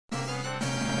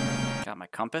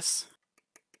compass.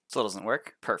 Still doesn't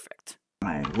work. Perfect.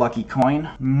 My lucky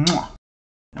coin.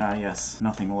 Yes,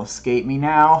 nothing will escape me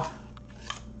now.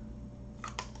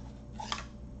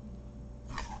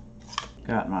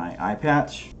 Got my eye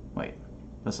patch. Wait,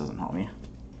 this doesn't help me.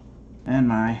 And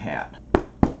my hat.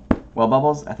 Well,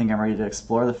 Bubbles, I think I'm ready to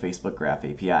explore the Facebook Graph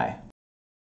API.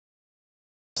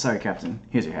 Sorry, Captain.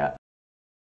 Here's your hat.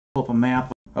 Pull up a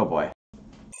map. Oh boy.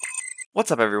 What's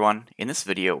up, everyone? In this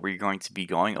video, we're going to be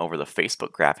going over the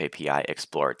Facebook Graph API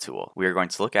Explorer tool. We are going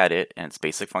to look at it and its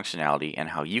basic functionality and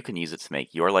how you can use it to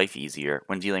make your life easier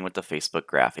when dealing with the Facebook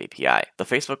Graph API. The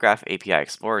Facebook Graph API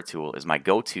Explorer tool is my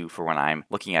go-to for when I'm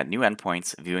looking at new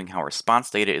endpoints, viewing how response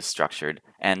data is structured,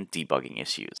 and debugging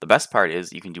issues. The best part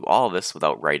is you can do all of this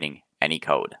without writing any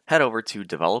code. Head over to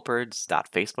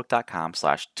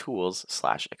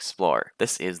developers.facebook.com/tools/explore.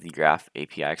 This is the Graph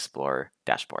API Explorer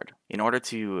dashboard. In order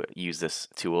to use this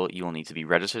tool, you will need to be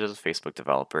registered as a Facebook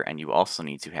developer, and you also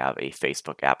need to have a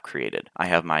Facebook app created. I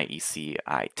have my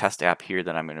ECI test app here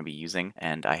that I'm going to be using,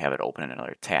 and I have it open in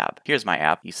another tab. Here's my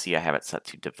app. You see I have it set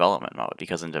to development mode,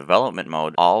 because in development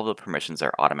mode, all of the permissions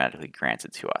are automatically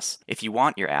granted to us. If you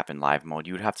want your app in live mode,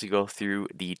 you would have to go through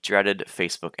the dreaded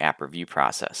Facebook app review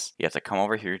process. You have to come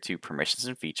over here to permissions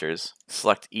and features,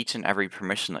 select each and every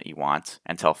permission that you want,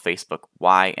 and tell Facebook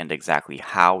why and exactly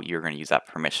how you're going to use that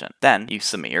permission. Then you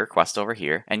submit your request over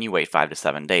here and you wait 5 to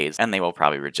 7 days, and they will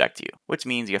probably reject you, which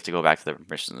means you have to go back to the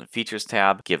permissions and features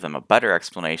tab, give them a better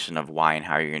explanation of why and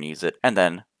how you're going to use it, and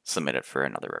then submit it for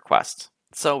another request.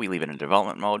 So we leave it in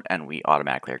development mode and we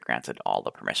automatically are granted all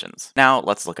the permissions. Now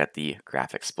let's look at the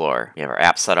Graph Explorer. We have our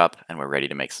app set up and we're ready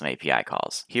to make some API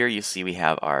calls. Here you see we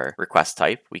have our request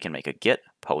type. We can make a GET,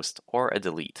 post, or a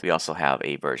delete. We also have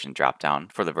a version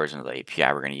dropdown for the version of the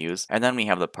API we're going to use. And then we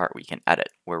have the part we can edit,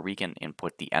 where we can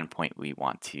input the endpoint we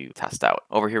want to test out.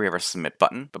 Over here we have our submit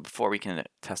button, but before we can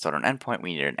test out an endpoint,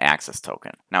 we need an access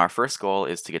token. Now our first goal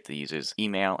is to get the user's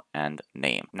email and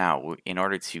name. Now in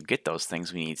order to get those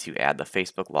things, we need to add the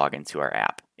Facebook login to our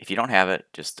app. If you don't have it,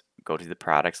 just go to the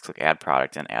products, click add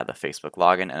product, and add the Facebook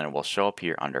login, and it will show up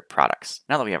here under products.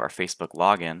 Now that we have our Facebook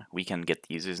login, we can get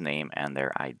the user's name and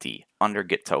their ID. Under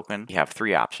get token, we have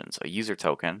 3 options: a user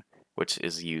token, which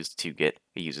is used to get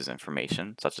a user's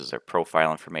information, such as their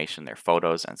profile information, their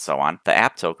photos, and so on. The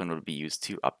app token would be used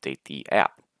to update the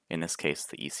app. In this case,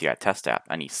 the ECI test app,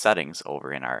 any settings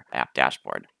over in our app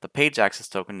dashboard. The page access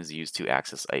token is used to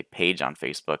access a page on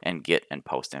Facebook and get and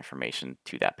post information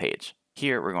to that page.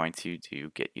 Here we're going to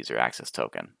do get user access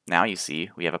token. Now you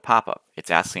see we have a pop-up. It's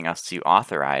asking us to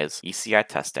authorize ECI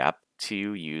test app to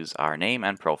use our name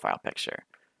and profile picture.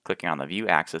 Clicking on the view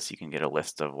access, you can get a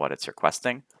list of what it's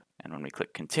requesting. And when we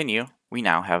click continue, we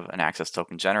now have an access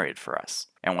token generated for us.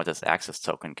 And what this access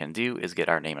token can do is get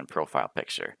our name and profile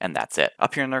picture. And that's it.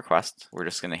 Up here in the request, we're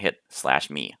just going to hit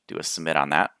 /me, do a submit on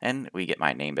that, and we get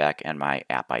my name back and my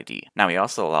app ID. Now we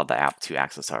also allowed the app to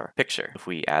access our picture. If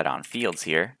we add on fields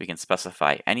here, we can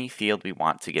specify any field we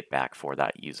want to get back for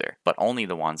that user, but only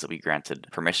the ones that we granted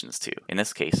permissions to. In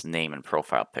this case, name and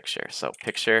profile picture. So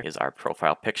picture is our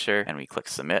profile picture, and we click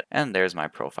submit, and there's my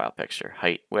profile picture,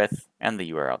 height, width, and the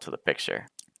URL to the picture.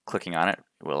 Clicking on it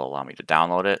will allow me to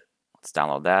download it. Let's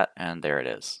download that, and there it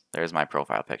is. There's my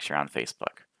profile picture on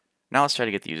Facebook. Now let's try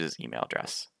to get the user's email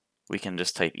address. We can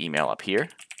just type email up here,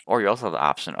 or you also have the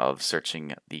option of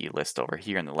searching the list over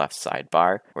here in the left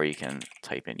sidebar, where you can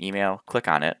type in email, click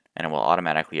on it, and it will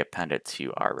automatically append it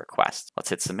to our request.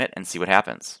 Let's hit submit and see what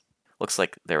happens. Looks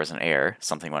like there was an error,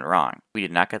 something went wrong. We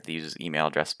did not get the user's email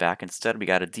address back. Instead, we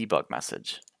got a debug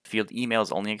message. Field email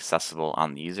is only accessible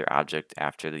on the user object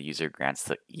after the user grants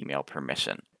the email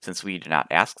permission. Since we did not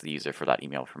ask the user for that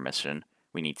email permission,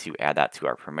 we need to add that to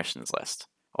our permissions list.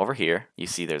 Over here, you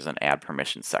see there's an add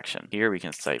permissions section. Here we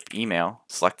can type email,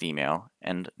 select email,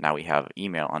 and now we have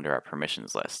email under our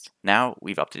permissions list. Now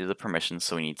we've updated the permissions,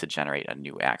 so we need to generate a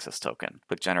new access token.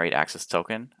 Click generate access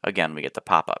token. Again, we get the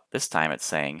pop-up. This time it's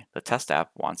saying the test app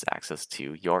wants access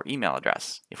to your email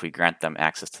address. If we grant them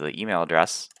access to the email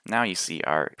address, now you see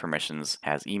our permissions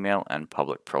has email and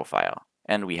public profile.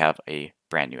 And we have a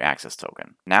brand new access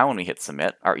token. Now when we hit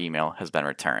submit, our email has been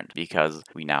returned because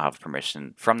we now have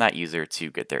permission from that user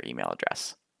to get their email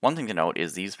address. One thing to note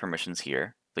is these permissions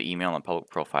here, the email and public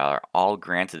profile, are all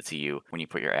granted to you when you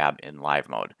put your app in live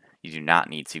mode. You do not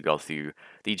need to go through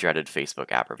the dreaded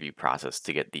Facebook app review process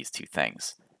to get these 2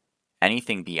 things.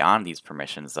 Anything beyond these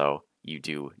permissions, though, you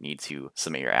do need to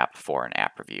submit your app for an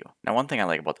app review. Now, one thing I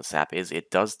like about this app is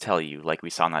it does tell you, like we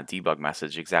saw in that debug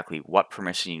message, exactly what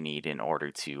permission you need in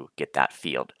order to get that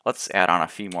field. Let's add on a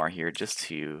few more here just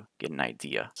to get an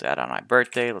idea. Let's add on my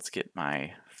birthday. Let's get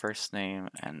my first name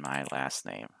and my last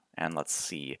name. and let's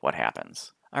see what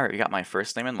happens. Alright, we got my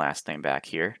first name and last name back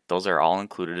here. Those are all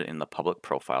included in the public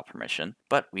profile permission,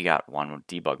 but we got one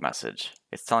debug message.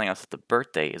 It's telling us that the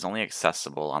birthday is only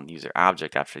accessible on the user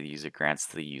object after the user grants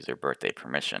the user birthday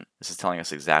permission. This is telling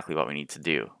us exactly what we need to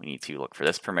do. We need to look for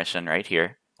this permission right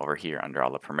here, over here under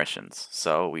all the permissions.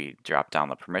 So we drop down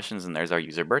the permissions and there's our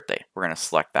user birthday. We're going to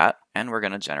select that and we're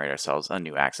going to generate ourselves a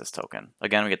new access token.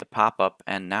 Again, we get the pop-up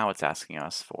and now it's asking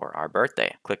us for our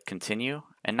birthday. Click continue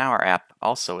and now our app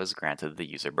also is granted the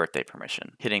user birthday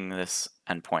permission. Hitting this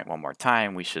endpoint one more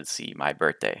time, we should see my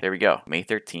birthday. There we go, May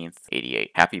 13th,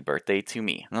 88. Happy birthday to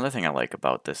me. Another thing I like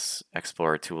about this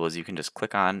Explorer tool is you can just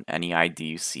click on any ID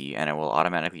you see and it will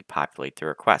automatically populate the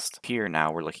request. Here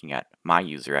now we're looking at my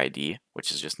user ID,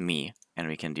 which is just me, and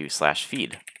we can do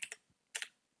 /feed.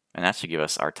 And that should give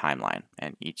us our timeline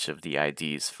and each of the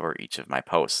IDs for each of my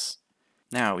posts.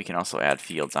 Now we can also add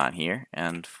fields on here,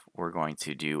 and we're going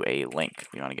to do a link.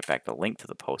 We want to get back the link to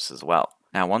the post as well.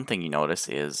 Now one thing you notice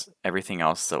is everything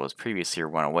else that was previous here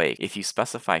went away. If you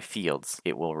specify fields,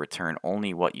 it will return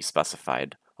only what you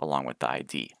specified along with the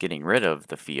ID. Getting rid of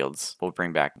the fields will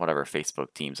bring back whatever Facebook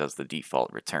deems as the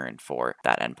default return for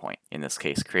that endpoint. In this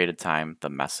case, created time, the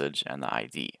message, and the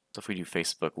ID. So if we do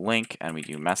Facebook link and we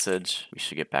do message, we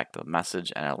should get back the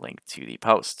message and a link to the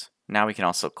post. Now we can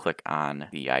also click on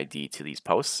the ID to these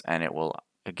posts and it will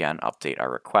again update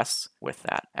our requests with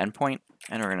that endpoint.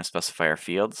 And we're going to specify our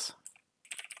fields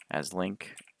as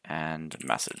link and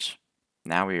message.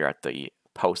 Now we are at the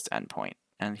post endpoint.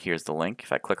 And here's the link.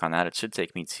 If I click on that, it should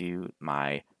take me to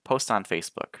my post on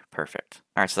Facebook. Perfect.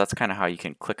 All right, so that's kind of how you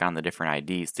can click on the different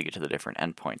IDs to get to the different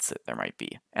endpoints that there might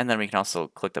be. And then we can also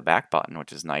click the back button,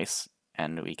 which is nice,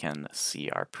 and we can see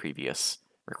our previous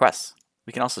requests.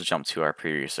 We can also jump to our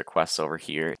previous requests over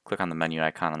here, click on the menu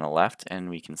icon on the left, and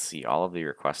we can see all of the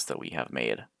requests that we have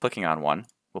made. Clicking on one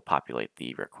will populate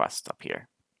the request up here.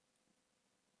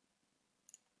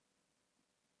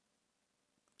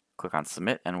 Click on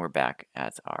submit and we're back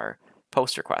at our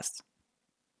post request.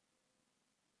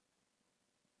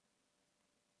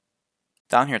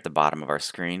 Down here at the bottom of our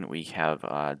screen, we have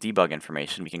debug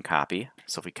information we can copy.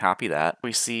 So if we copy that,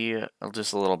 we see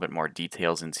just a little bit more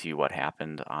details into what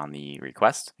happened on the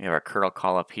request. We have our curl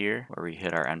call up here where we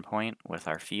hit our endpoint with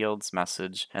our fields,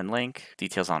 message, and link.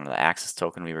 Details on the access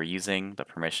token we were using, the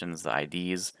permissions, the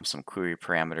IDs, some query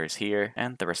parameters here,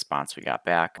 and the response we got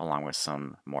back, along with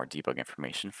some more debug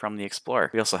information from the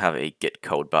Explorer. We also have a get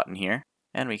code button here.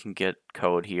 And we can get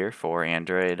code here for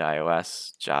Android,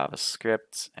 iOS,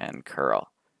 JavaScript, and curl.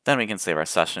 Then we can save our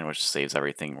session, which saves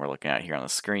everything we're looking at here on the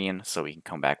screen, so we can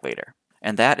come back later.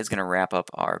 And that is going to wrap up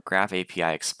our Graph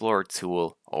API Explorer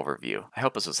tool overview. I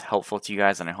hope this was helpful to you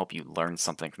guys, and I hope you learned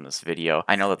something from this video.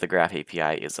 I know that the Graph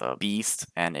API is a beast,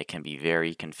 and it can be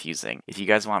very confusing. If you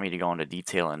guys want me to go into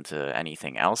detail into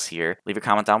anything else here, leave a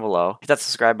comment down below, hit that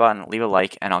subscribe button, leave a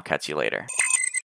like, and I'll catch you later.